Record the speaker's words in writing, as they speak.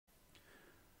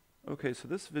Okay, so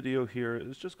this video here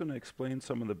is just going to explain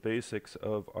some of the basics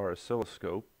of our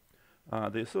oscilloscope.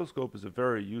 The oscilloscope is a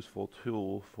very useful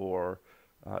tool for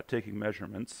taking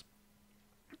measurements,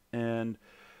 and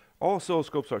all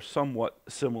oscilloscopes are somewhat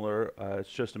similar. It's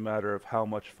just a matter of how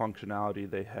much functionality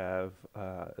they have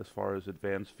as far as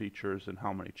advanced features and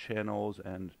how many channels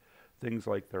and things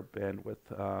like their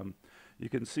bandwidth. You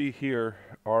can see here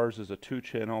ours is a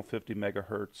 2-channel 50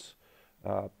 megahertz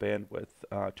bandwidth.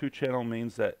 2-channel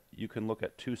means that you can look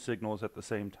at 2 signals at the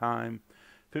same time.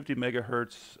 50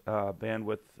 megahertz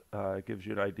bandwidth gives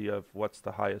you an idea of what's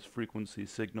the highest frequency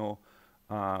signal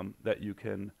that you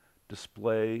can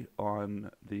display on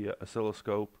the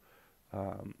oscilloscope.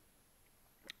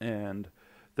 And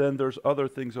then there's other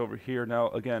things over here. Now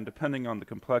again, depending on the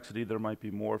complexity, there might be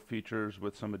more features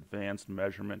with some advanced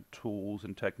measurement tools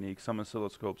and techniques. Some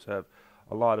oscilloscopes have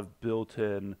a lot of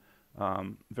built-in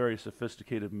very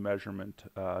sophisticated measurement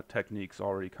techniques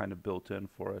already kind of built in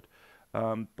for it.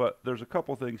 But there's a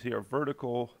couple things here.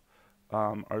 Vertical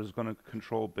is going to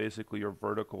control basically your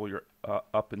vertical, your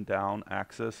up and down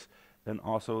axis. And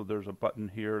also there's a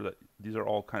button here that these are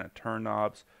all kind of turn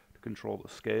knobs to control the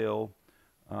scale,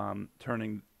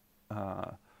 turning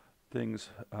things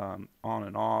on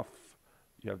and off.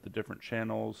 You have the different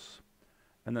channels.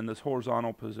 And then this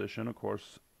horizontal position, of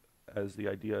course, as the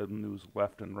idea moves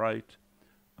left and right.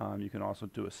 You can also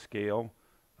do a scale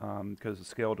because the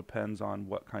scale depends on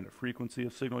what kind of frequency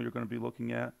of signal you're going to be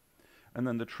looking at. And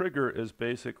then the trigger is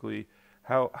basically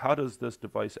how does this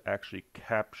device actually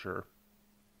capture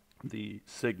the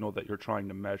signal that you're trying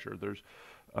to measure. There's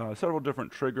several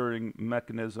different triggering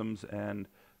mechanisms and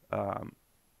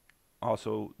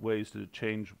also ways to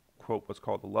change, quote, what's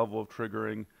called the level of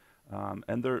triggering.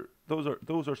 And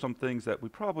those are some things that we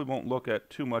probably won't look at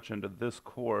too much into this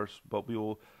course, but we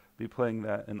will be playing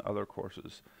that in other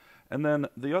courses. And then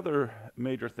the other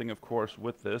major thing, of course,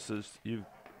 with this is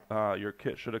your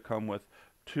kit should have come with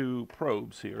 2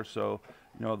 probes here. So,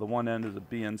 you know, the one end is a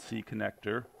BNC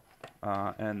connector,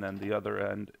 and then the other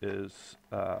end is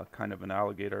kind of an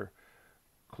alligator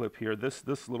clip here.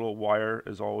 This little wire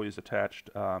is always attached.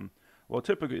 Well,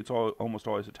 typically it's almost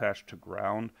always attached to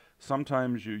ground.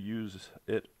 Sometimes you use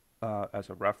it as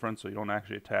a reference, so you don't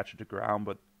actually attach it to ground,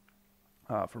 but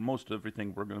for most of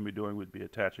everything we're going to be doing, we'd be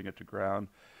attaching it to ground.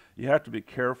 You have to be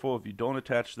careful if you don't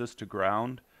attach this to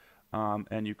ground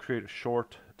and you create a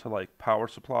short to like power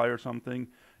supply or something,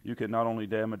 you can not only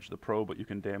damage the probe, but you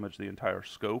can damage the entire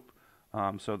scope.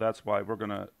 So that's why we're going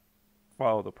to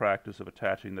follow the practice of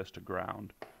attaching this to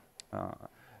ground.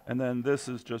 And then this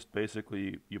is just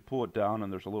basically, you pull it down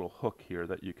and there's a little hook here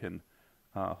that you can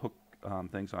hook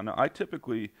things on. Now I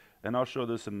typically, and I'll show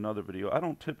this in another video, I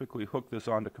don't typically hook this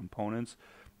onto components.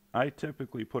 I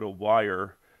typically put a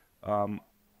wire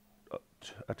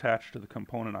attached to the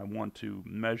component I want to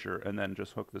measure and then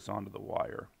just hook this onto the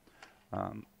wire.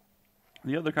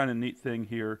 The other kind of neat thing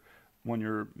here when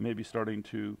you're maybe starting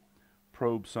to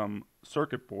probe some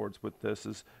circuit boards with this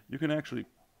is you can actually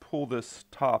pull this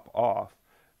top off,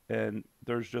 and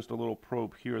there's just a little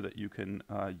probe here that you can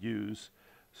use,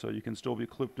 so you can still be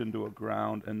clipped into a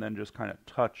ground and then just kind of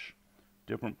touch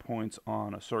different points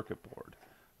on a circuit board.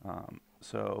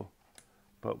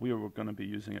 But we were going to be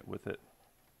using it with it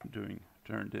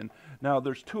turned in. Now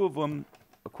there's 2 of them,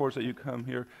 of course, that you come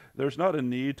here. There's not a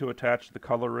need to attach the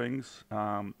color rings.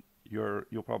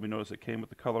 You'll probably notice it came with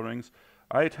the color rings.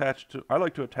 I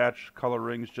like to attach color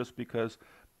rings just because,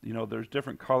 you know, there's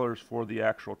different colors for the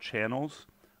actual channels.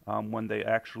 When they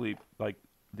actually, like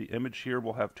the image here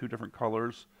will have 2 different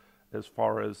colors as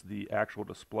far as the actual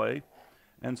display.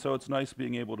 And so it's nice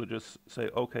being able to just say,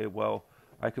 okay, well,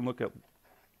 I can look at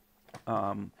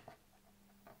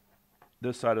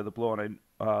this side of the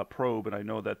probe, and I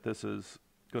know that this is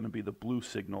going to be the blue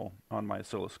signal on my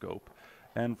oscilloscope.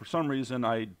 And for some reason,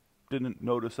 I didn't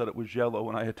notice that it was yellow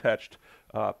when I attached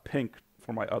pink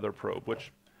for my other probe,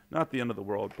 which not the end of the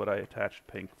world, but I attached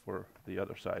pink for the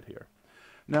other side here.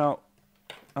 Now,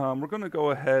 we're going to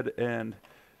go ahead and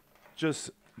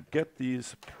just get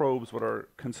these probes, what are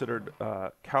considered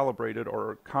calibrated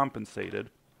or compensated,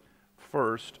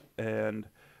 first, and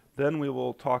then we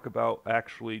will talk about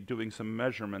actually doing some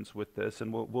measurements with this,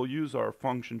 and we'll use our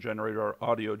function generator, our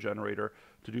audio generator,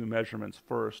 to do measurements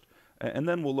first, and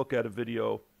then we'll look at a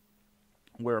video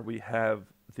where we have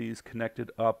these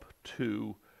connected up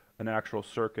to an actual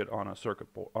circuit on a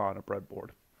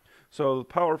breadboard. So the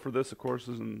power for this, of course,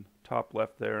 is in top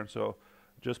left there, and so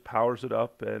just powers it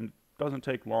up, and doesn't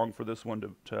take long for this one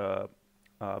to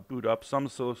boot up. Some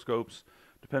oscilloscopes,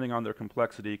 depending on their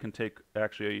complexity, can take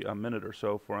actually a minute or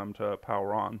so for them to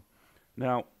power on.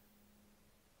 Now,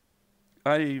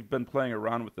 I've been playing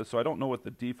around with this, so I don't know what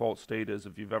the default state is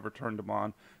if you've ever turned them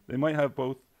on. They might have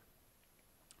both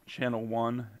channel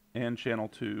 1 and channel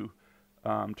 2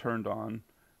 turned on,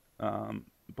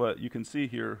 but you can see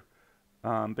here,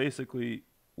 basically,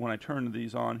 when I turn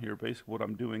these on here, basically what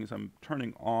I'm doing is I'm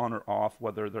turning on or off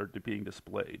whether they're being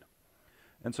displayed.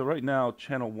 And so right now,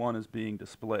 channel 1 is being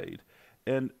displayed.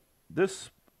 And this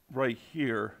right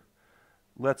here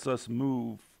lets us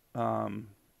move, and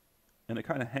it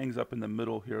kind of hangs up in the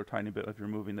middle here a tiny bit if you're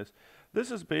moving this.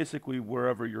 This is basically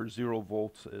wherever your 0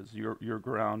 volts is, your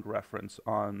ground reference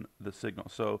on the signal.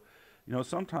 So, you know,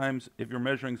 sometimes if you're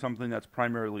measuring something that's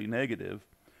primarily negative,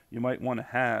 you might want to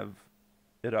have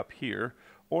it up here.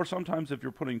 Or sometimes if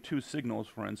you're putting 2 signals,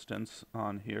 for instance,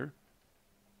 on here,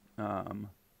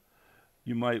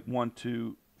 you might want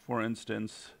to, for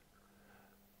instance,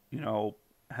 you know,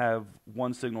 have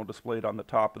one signal displayed on the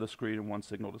top of the screen and one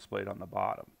signal displayed on the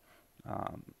bottom.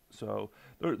 So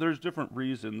there's different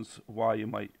reasons why you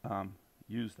might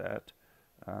use that.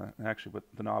 Actually, what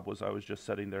the knob was I was just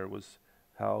setting there was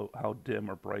how dim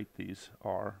or bright these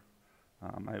are.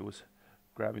 I was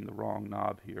grabbing the wrong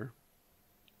knob here.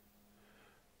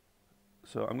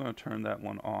 So I'm going to turn that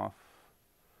one off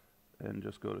and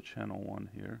just go to channel 1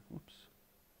 here. Whoops.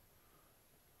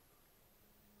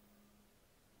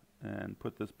 And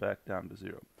put this back down to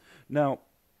 0. Now,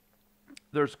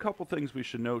 there's a couple things we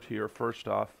should note here first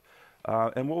off,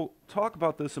 and we'll talk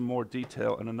about this in more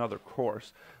detail in another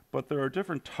course, but there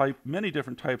are many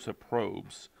different types of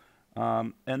probes.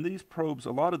 And these probes,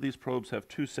 a lot of these probes have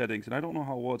 2 settings, and I don't know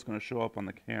how well it's going to show up on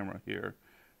the camera here,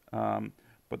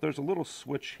 but there's a little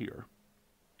switch here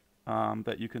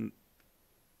that you can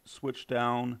switch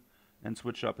down and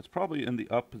switch up. It's probably in the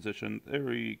up position. There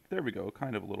we go,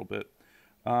 kind of a little bit.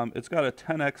 It's got a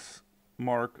 10x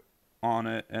mark on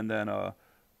it and then a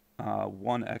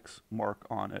 1x mark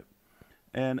on it.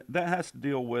 And that has to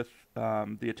deal with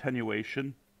the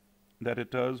attenuation that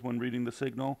it does when reading the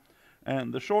signal.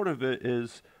 And the short of it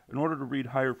is, in order to read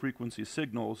higher frequency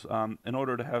signals, in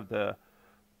order to have the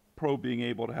probe being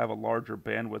able to have a larger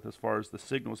bandwidth as far as the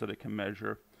signals that it can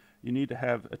measure, you need to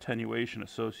have attenuation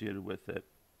associated with it.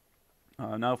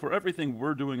 Now, for everything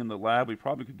we're doing in the lab, we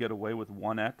probably could get away with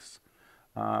 1x.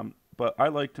 But I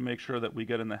like to make sure that we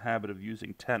get in the habit of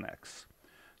using 10x.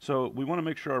 So we want to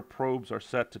make sure our probes are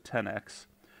set to 10x.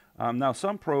 Now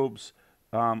some probes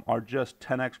are just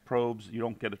 10x probes. You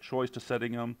don't get a choice to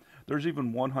setting them. There's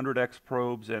even 100x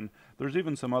probes, and there's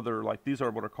even some other, like these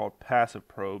are what are called passive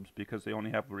probes because they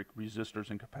only have resistors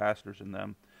and capacitors in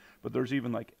them. But there's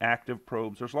even like active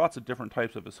probes. There's lots of different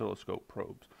types of oscilloscope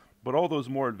probes. But all those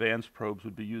more advanced probes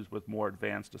would be used with more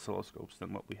advanced oscilloscopes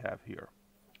than what we have here.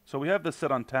 So we have this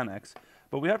set on 10x,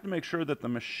 but we have to make sure that the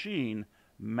machine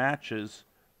matches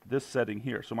this setting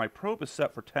here. So my probe is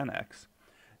set for 10x,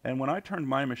 and when I turned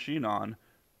my machine on,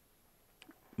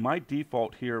 my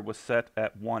default here was set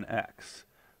at 1x,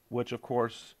 which of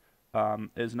course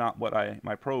is not what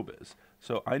my probe is.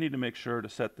 So I need to make sure to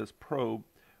set this probe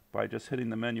by just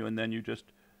hitting the menu, and then you just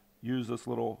use this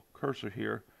little cursor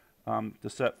here to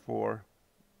set for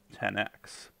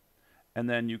 10x. And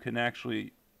then you can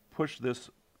actually push this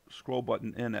scroll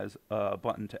button in as a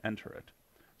button to enter it.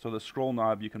 So the scroll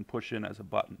knob you can push in as a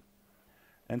button.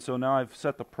 And so now I've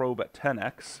set the probe at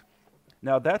 10x.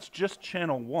 Now that's just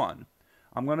channel 1.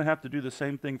 I'm going to have to do the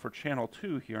same thing for channel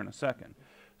 2 here in a second.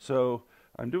 So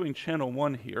I'm doing channel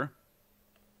 1 here.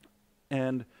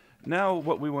 And now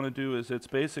what we want to do is it's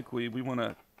basically, we want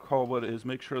to call what is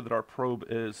make sure that our probe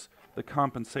is, the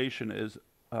compensation is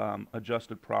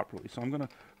adjusted properly. So I'm going to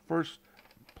first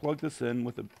plug this in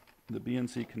with the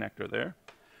BNC connector there.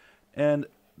 And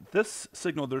this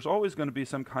signal, there's always going to be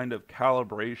some kind of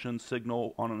calibration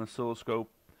signal on an oscilloscope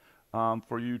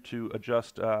for you to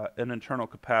adjust an internal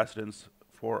capacitance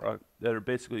for that are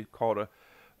basically called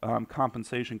a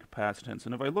compensation capacitance.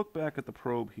 And if I look back at the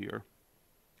probe here,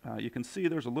 you can see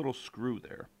there's a little screw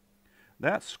there.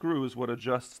 That screw is what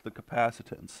adjusts the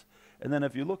capacitance. And then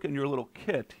if you look in your little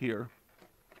kit here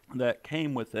that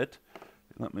came with it,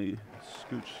 let me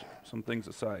scooch some things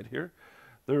aside here.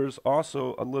 There's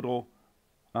also a little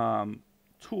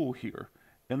tool here.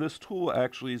 And this tool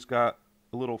actually has got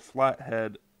a little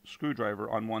flathead screwdriver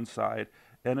on one side,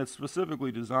 and it's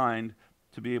specifically designed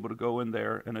to be able to go in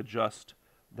there and adjust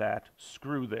that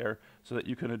screw there so that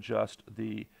you can adjust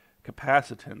the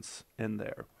capacitance in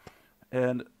there.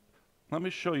 And let me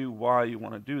show you why you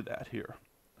want to do that here.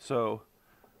 So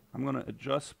I'm going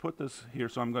to put this here.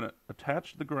 So I'm going to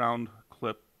attach the ground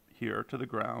clip here to the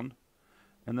ground,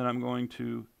 and then I'm going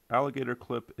to alligator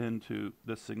clip into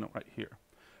this signal right here.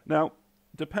 Now,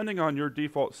 depending on your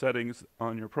default settings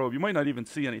on your probe, you might not even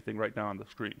see anything right now on the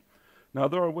screen. Now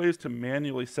there are ways to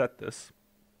manually set this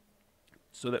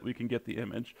so that we can get the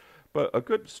image, but a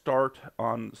good start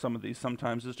on some of these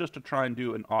sometimes is just to try and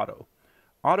do an auto.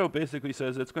 Auto basically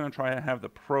says it's going to try and have the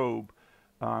probe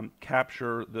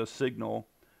capture the signal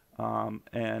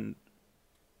and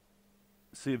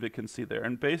see if it can see there.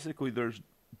 And basically there's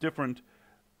different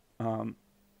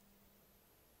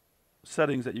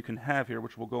settings that you can have here,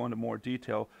 which we'll go into more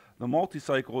detail. The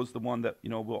multi-cycle is the one that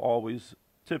we'll always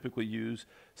typically use.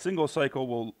 Single cycle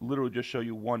will literally just show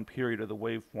you one period of the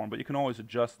waveform, but you can always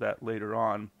adjust that later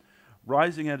on.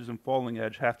 Rising edges and falling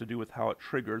edge have to do with how it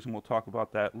triggers, and we'll talk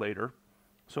about that later.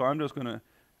 So I'm just going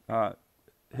to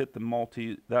hit the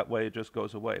multi, that way it just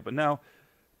goes away. But now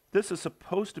this is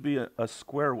supposed to be a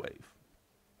square wave.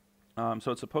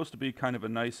 So it's supposed to be kind of a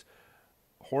nice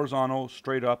horizontal,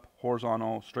 straight up,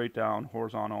 horizontal, straight down,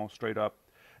 horizontal, straight up.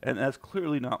 And that's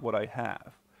clearly not what I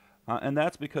have. And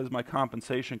that's because my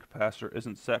compensation capacitor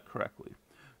isn't set correctly.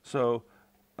 So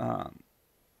I'm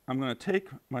going to take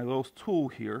my little tool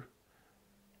here,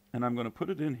 and I'm going to put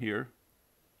it in here,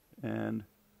 and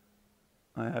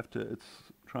it's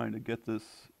trying to get this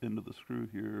into the screw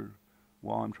here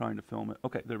while I'm trying to film it.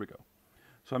 Okay, there we go.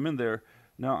 So I'm in there.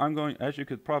 Now I'm going, as you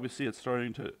could probably see, it's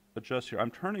starting to adjust here.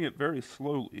 I'm turning it very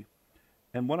slowly,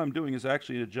 and what I'm doing is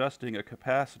actually adjusting a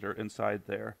capacitor inside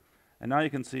there. And now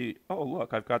you can see, oh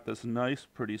look, I've got this nice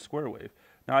pretty square wave.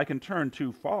 Now I can turn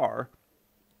too far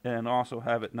and also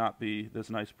have it not be this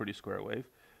nice pretty square wave.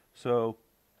 So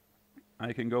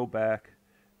I can go back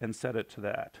and set it to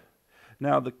that.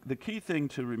 Now the key thing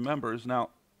to remember is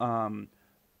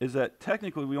is that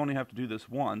technically we only have to do this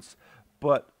once,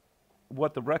 but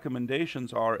what the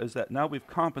recommendations are is that now we've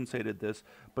compensated this,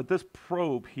 but this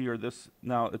probe here,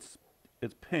 now it's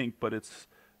pink, but it's,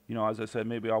 as I said,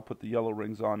 maybe I'll put the yellow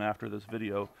rings on after this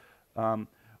video.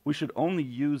 We should only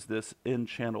use this in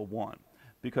channel 1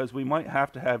 because we might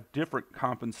have to have different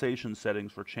compensation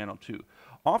settings for channel 2.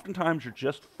 Oftentimes you're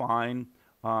just fine.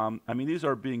 I mean, these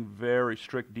are being very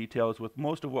strict details. With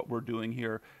most of what we're doing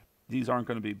here, these aren't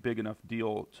going to be big enough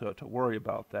deal to worry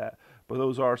about that. But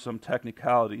those are some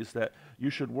technicalities that you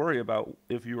should worry about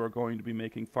if you are going to be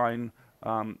making fine,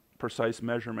 precise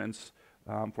measurements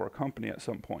for a company at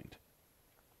some point.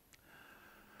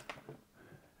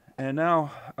 And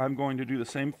now I'm going to do the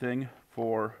same thing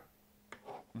for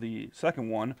the second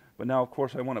one, but now of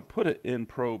course I want to put it in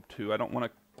probe 2. I don't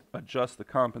want to adjust the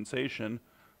compensation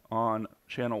on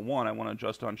channel 1, I want to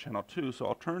adjust on channel 2, so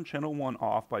I'll turn channel 1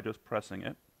 off by just pressing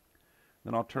it.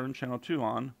 Then I'll turn channel 2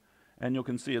 on, and you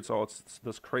can see it's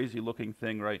this crazy looking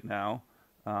thing right now.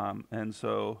 And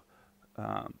so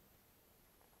if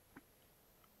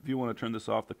you want to turn this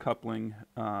off, the coupling,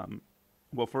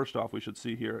 well, first off, we should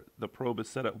see here the probe is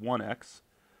set at 1x,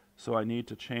 so I need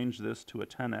to change this to a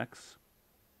 10x.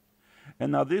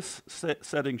 And now this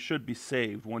setting should be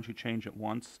saved once you change it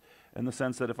once, in the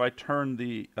sense that if I turn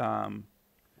the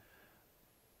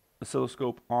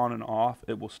oscilloscope on and off,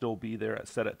 it will still be there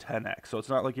set at 10x. So it's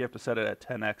not like you have to set it at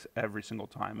 10x every single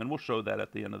time, and we'll show that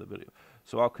at the end of the video.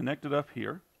 So I'll connect it up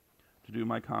here to do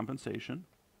my compensation.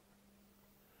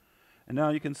 And now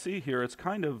you can see here it's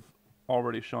kind of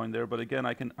already showing there, but again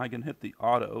I can hit the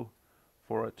auto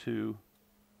for it to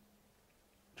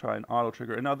try an auto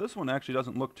trigger. And now this one actually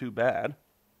doesn't look too bad.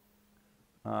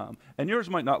 And yours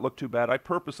might not look too bad. I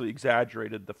purposely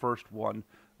exaggerated the first one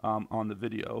on the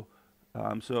video.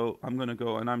 So I'm going to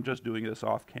go, and I'm just doing this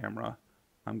off camera.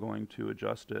 I'm going to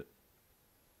adjust it.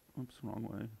 Oops, wrong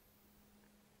way.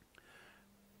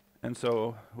 And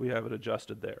so we have it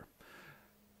adjusted there.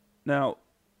 Now,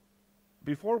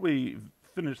 before we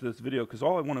finish this video, because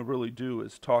all I want to really do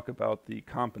is talk about the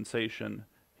compensation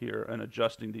here and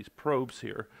adjusting these probes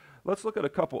here, let's look at a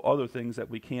couple other things that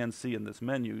we can see in this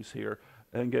menus here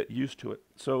and get used to it.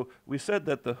 So we said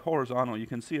that the horizontal, you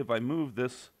can see if I move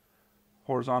this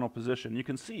horizontal position, you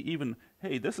can see even,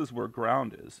 hey, this is where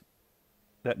ground is.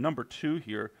 That number 2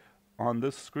 here on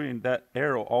this screen, that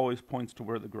arrow always points to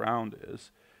where the ground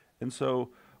is. And so,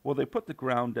 well, they put the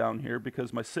ground down here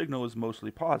because my signal is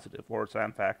mostly positive, or it's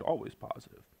in fact always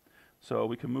positive. So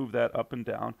we can move that up and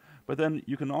down. But then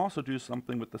you can also do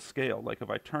something with the scale. Like if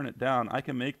I turn it down, I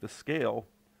can make the scale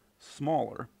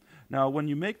smaller. Now when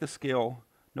you make the scale,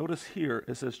 notice here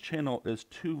it says channel is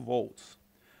 2 volts.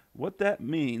 What that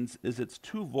means is it's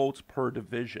 2 volts per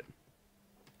division.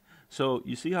 So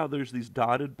you see how there's these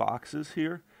dotted boxes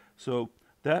here? So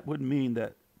that would mean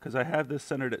that, because I have this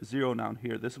centered at 0 down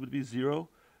here, this would be 0,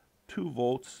 2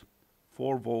 volts,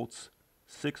 4 volts,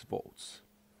 6 volts.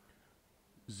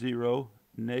 0,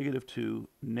 -2,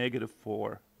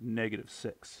 -4,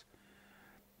 -6.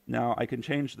 Now I can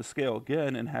change the scale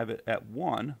again and have it at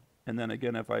 1, and then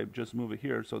again if I just move it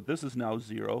here, so this is now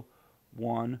 0,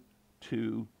 1,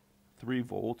 2, 3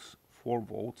 volts, 4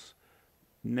 volts,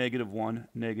 -1,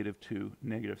 -2,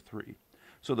 -3.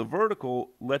 So the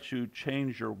vertical lets you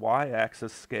change your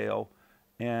y-axis scale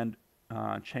and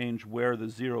change where the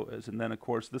 0 is. And then of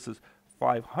course this is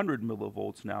 500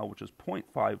 millivolts now, which is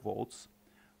 0.5 volts,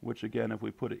 which again if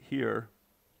we put it here,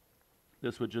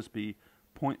 this would just be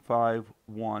 0.5,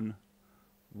 1,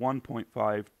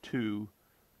 1.5, 2,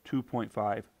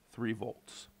 2.5, 3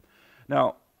 volts.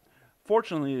 Now,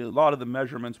 fortunately, a lot of the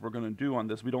measurements we're going to do on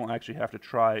this, we don't actually have to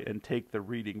try and take the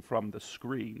reading from the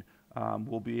screen.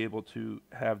 We'll be able to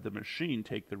have the machine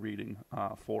take the reading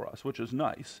for us, which is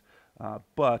nice.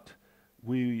 But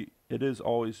it is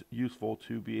always useful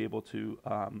to be able to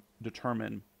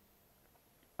determine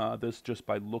this just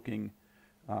by looking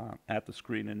at the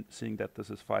screen and seeing that this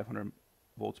is 500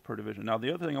 volts per division. Now the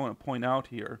other thing I want to point out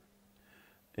here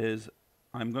is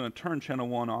I'm going to turn channel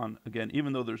 1 on again,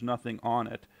 even though there's nothing on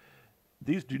it.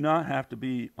 These do not have to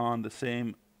be on the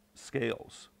same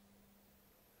scales.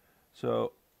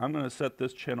 So I'm going to set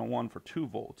this channel 1 for 2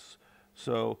 volts.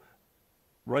 So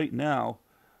right now,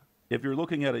 if you're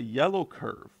looking at a yellow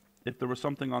curve, if there was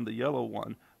something on the yellow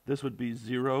one, this would be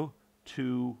 0,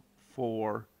 2,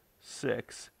 4,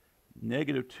 6,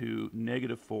 -2,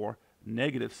 -4,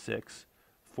 -6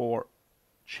 for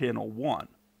channel 1.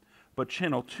 But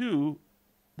channel 2,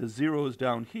 the 0 is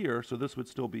down here, so this would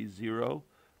still be 0,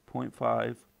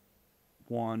 0.5,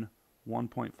 1,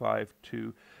 1.5,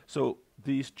 2. So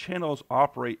these channels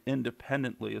operate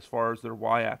independently as far as their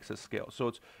y-axis scale. So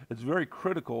it's very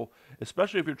critical,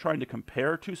 especially if you're trying to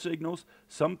compare two signals.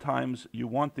 Sometimes you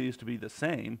want these to be the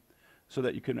same so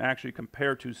that you can actually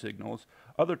compare two signals.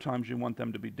 Other times you want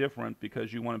them to be different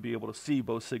because you want to be able to see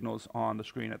both signals on the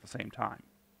screen at the same time.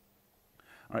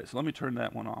 All right, so let me turn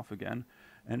that one off again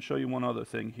and show you one other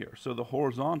thing here. So the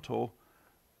horizontal,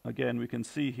 again, we can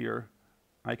see here,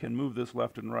 I can move this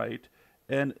left and right.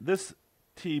 And this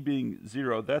t being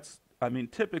 0, that's, I mean,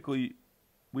 typically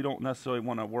we don't necessarily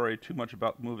want to worry too much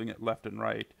about moving it left and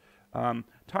right.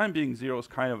 Time being 0 is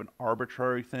kind of an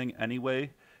arbitrary thing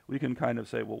anyway. We can kind of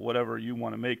say, well, whatever you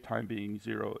want to make time being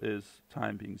 0 is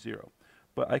time being 0.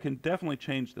 But I can definitely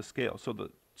change the scale. So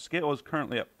the scale is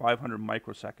currently at 500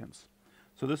 microseconds.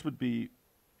 So this would be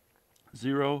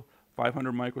 0,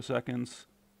 500 microseconds,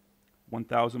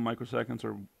 1,000 microseconds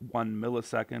or 1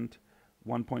 millisecond,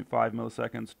 1.5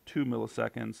 milliseconds, 2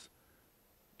 milliseconds,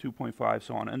 2.5,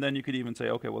 so on. And then you could even say,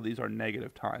 okay, well, these are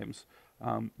negative times,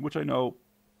 which I know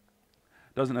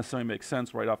doesn't necessarily make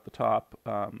sense right off the top.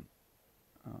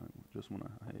 Just want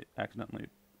to, I accidentally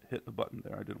hit the button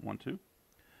there. I didn't want to.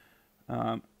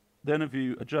 Then if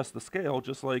you adjust the scale,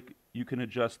 just like you can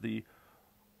adjust the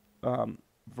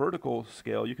vertical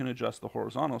scale, you can adjust the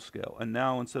horizontal scale. And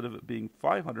now instead of it being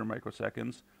 500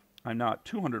 microseconds, I'm now at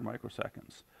 200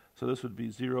 microseconds. So this would be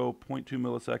 0, 0.2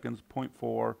 milliseconds,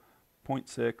 0.4,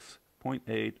 0.6,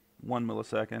 0.8, 1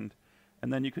 millisecond.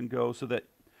 And then you can go so that,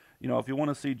 you know, if you want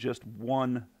to see just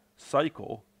one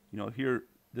cycle, you know, here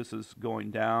this is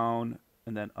going down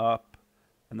and then up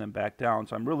and then back down.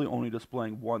 So I'm really only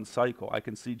displaying one cycle. I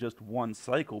can see just one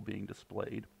cycle being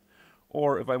displayed.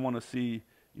 Or if I want to see,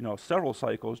 you know, several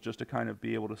cycles just to kind of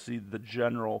be able to see the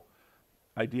general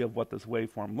idea of what this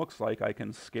waveform looks like, I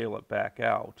can scale it back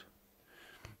out.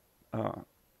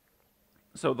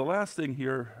 So the last thing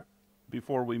here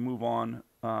before we move on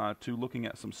to looking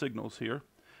at some signals here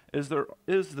is there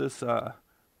is this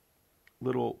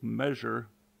little measure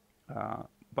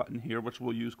button here, which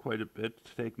we'll use quite a bit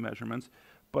to take measurements.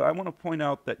 But I want to point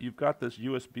out that you've got this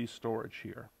USB storage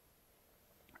here.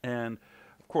 And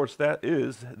of course that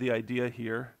is the idea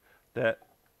here that,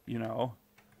 you know,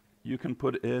 you can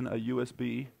put in a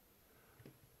USB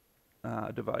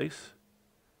device.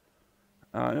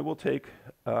 And it will take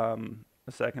a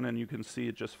second, and you can see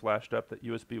it just flashed up that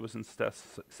USB was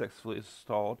successfully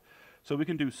installed. So we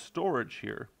can do storage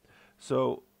here.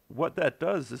 So what that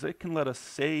does is it can let us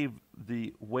save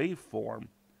the waveform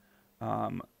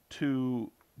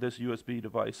to this USB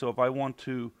device. So if I want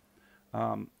to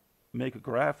make a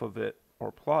graph of it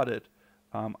or plot it,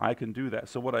 I can do that.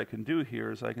 So what I can do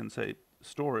here is I can say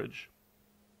storage,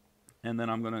 and then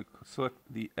I'm going to select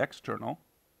the external,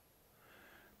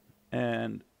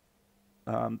 and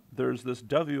there's this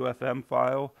WFM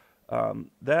file.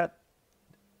 That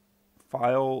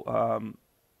file,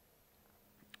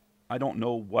 I don't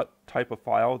know what type of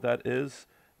file that is.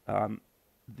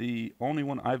 The only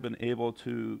one I've been able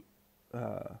to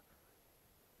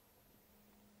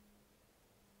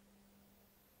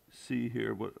see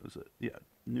here, what is it? Yeah,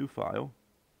 new file.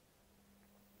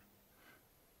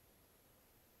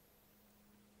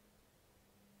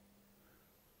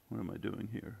 What am I doing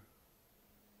here?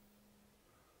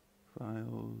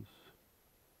 Files.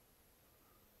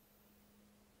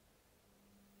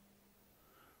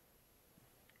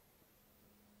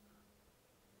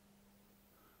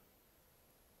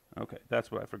 Okay, that's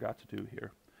what I forgot to do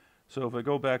here. So if I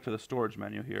go back to the storage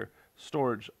menu here,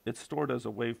 storage, it's stored as a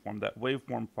waveform. That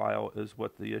waveform file is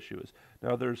what the issue is.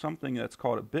 Now there's something that's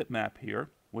called a bitmap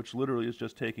here, which literally is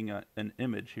just taking an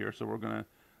image here. So we're going to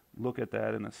look at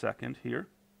that in a second here.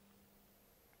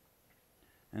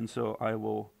 And so I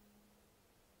will,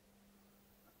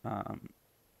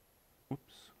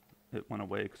 whoops, it went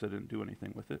away because I didn't do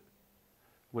anything with it.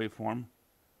 Waveform.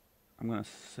 I'm going to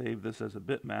save this as a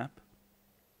bitmap.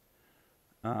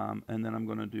 And then I'm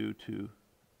going to do to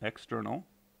external,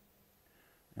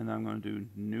 and then I'm going to do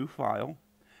new file,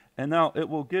 and now it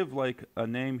will give like a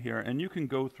name here, and you can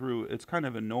go through. It's kind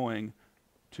of annoying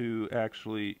to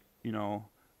actually, you know,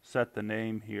 set the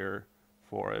name here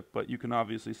for it, but you can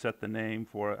obviously set the name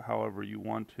for it however you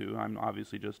want to. I'm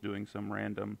obviously just doing some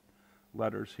random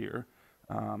letters here,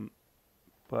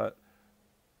 but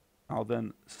I'll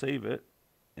then save it,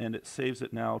 and it saves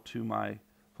it now to my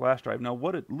flash drive. Now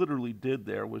what it literally did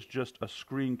there was just a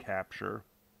screen capture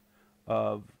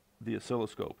of the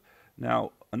oscilloscope.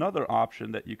 Now another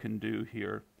option that you can do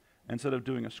here, instead of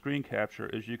doing a screen capture,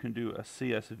 is you can do a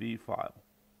CSV file.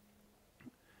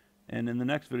 And in the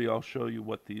next video I'll show you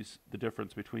what the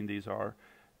difference between these are.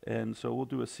 And so we'll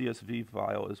do a CSV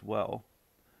file as well.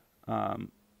 And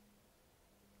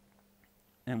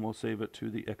we'll save it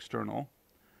to the external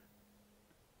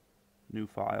new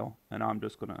file, and I'm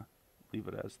just going to leave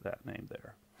it as that name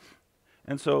there.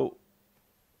 And so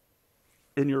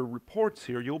in your reports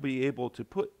here, you'll be able to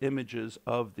put images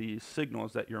of the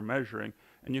signals that you're measuring,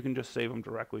 and you can just save them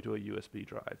directly to a USB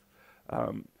drive.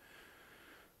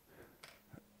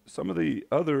 Some of the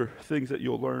other things that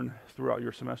you'll learn throughout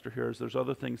your semester here is there's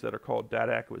other things that are called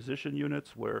data acquisition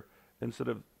units, where instead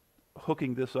of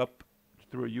hooking this up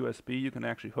through a USB, you can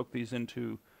actually hook these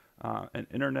into an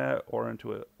internet or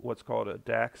into what's called a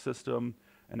DAC system,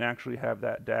 and actually have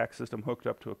that DAC system hooked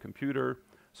up to a computer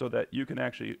so that you can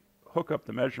actually hook up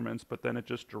the measurements, but then it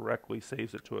just directly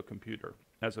saves it to a computer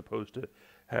as opposed to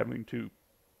having to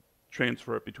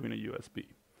transfer it between a USB.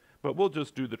 But we'll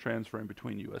just do the transferring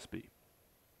between USB.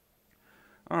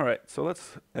 All right, so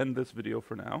let's end this video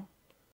for now.